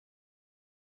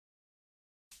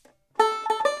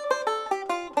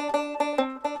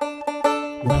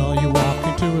Well, you walk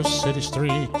into a city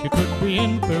street, you could be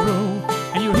in Peru,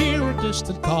 and you hear a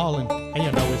distant calling, and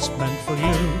you know it's meant for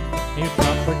you. And you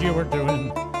drop what you were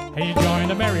doing, and you join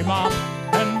the merry mob,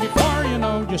 and before you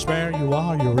know just where you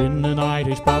are, you're in an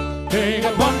Irish pub. They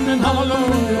got one in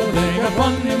Honolulu, they got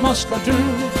one in Moscow too,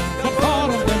 got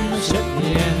four of them in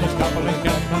Sydney and a couple in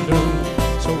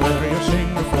Kathmandu. So whether you're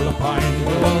single or full of pine,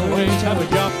 you'll always have a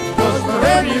job, 'cause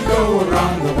wherever you go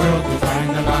around the world, you'll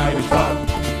find an Irish pub.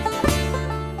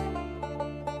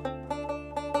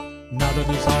 Now the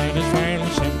design is fairly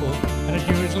simple, and it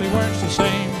usually works the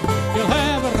same. You'll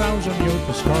have a rouse of you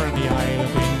to score in the Isle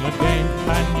of England game,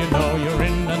 and you know you're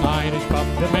in an Irish pub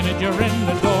the minute you're in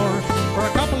the door. For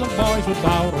a couple of boys with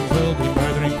bowers will be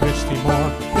murdering Christy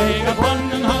Moore. They got one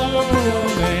in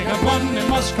Honolulu, they got one in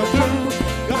Moscow too,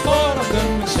 got four of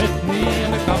them in Sydney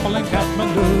and a couple in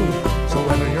Kathmandu. So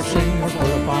whether you're single or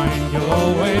full of pine, you'll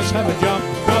always have a job,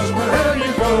 'cause wherever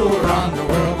you go around the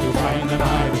world, you'll find an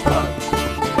Irish pub.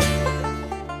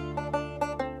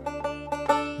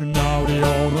 Now the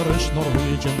owner is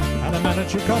Norwegian and the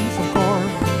manager comes from Cork,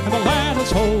 and the lad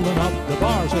that's holding up the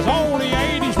bar says only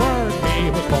 80's work. He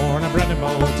was born and bred in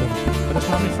Bolton, but his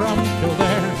family from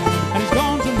Kildare, and he's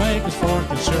going to make his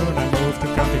fortune soon and move to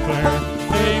County Clare.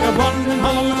 They got one in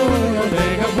Honolulu,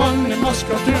 they got one in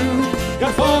Moscow too,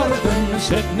 got four of them in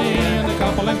Sydney and a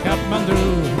couple in Kathmandu.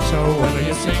 So whether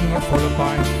you sing or full of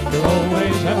pine, you'll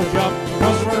always have a job,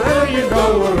 'cause wherever you go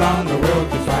around the world,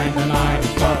 you find an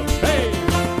Irish pub. Hey!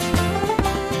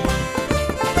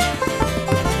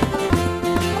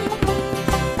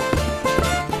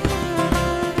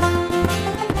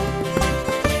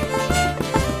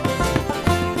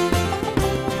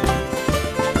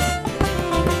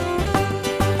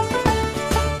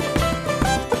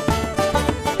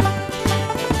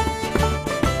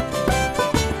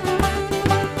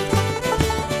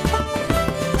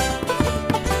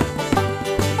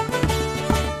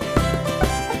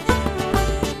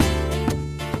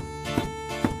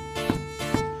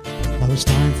 Now it's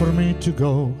time for me to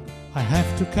go, I have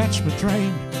to catch my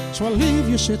train, so I'll leave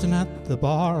you sitting at the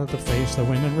bar to face the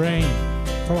wind and rain.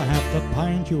 For I have that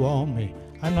pint you owe me,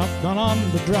 I'm not gone on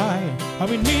the dry. I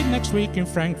will meet next week in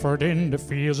Frankfurt in the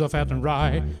fields of Athen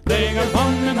Rye. They got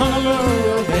one in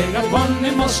Honolulu, they got one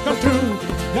in Moscow too,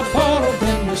 got four of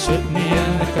them in Sydney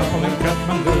and a couple in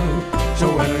Kathmandu. So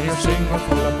whether you're single or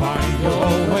full of pine, you'll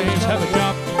always have a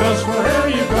job, 'cause wherever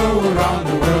you go around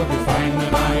the world, you find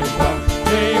an Irish pub.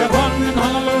 They got one in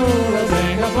Honolulu,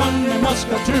 they got one in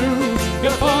Moscow too,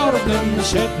 got four of them in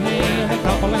Sydney and a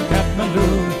couple in Kathmandu.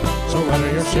 So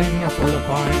whether you're single or full of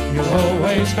pine, you'll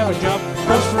always have a job,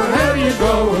 'cause wherever you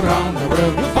go around the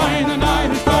world, you'll find an